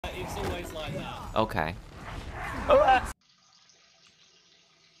It's always like that. Okay.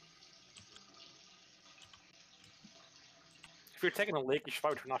 If you're taking a leak, you should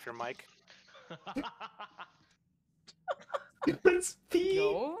probably turn off your mic. It's pee.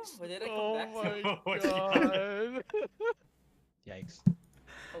 Yo, why did I come back to? my god. Yikes.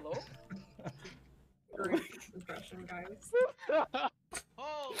 Hello? Great impression, guys.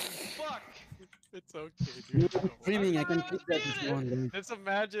 Holy fuck! It's okay, dude. I'm streaming, I can keep that if you want. Just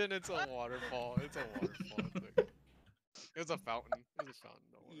imagine it's a waterfall. It's a waterfall. It's a fountain. It's a fountain.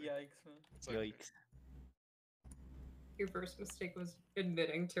 Don't worry. Yikes, man. It's okay. Yikes. Your first mistake was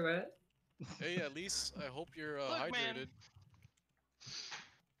admitting to it. Hey, at least I hope you're Look, man. hydrated.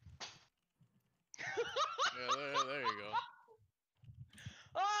 Yeah, there you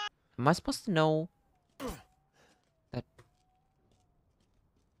go. Am I supposed to know that?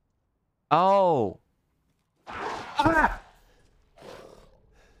 Oh. Ah!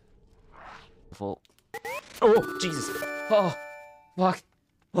 Full. Oh Jesus! Oh, fuck!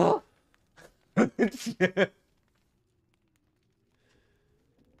 Oh.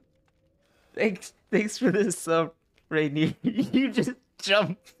 Thanks for this, Rainier. You just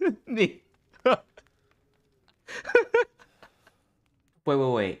jumped me.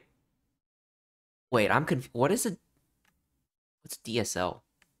 Wait. Wait, I'm confused. What is it? What's DSL?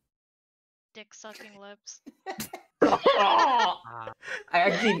 Dick sucking lips. I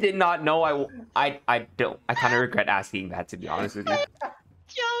actually did not know. I don't. I kind of regret asking that, to be honest with you.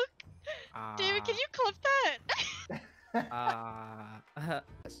 Joke! David, can you clip that?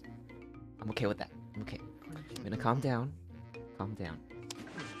 I'm okay with that. I'm okay. I'm gonna calm down. Calm down.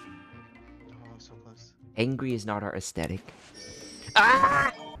 Oh, so close. Angry is not our aesthetic.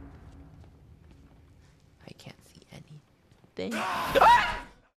 Ah! I can't see anything. Ah!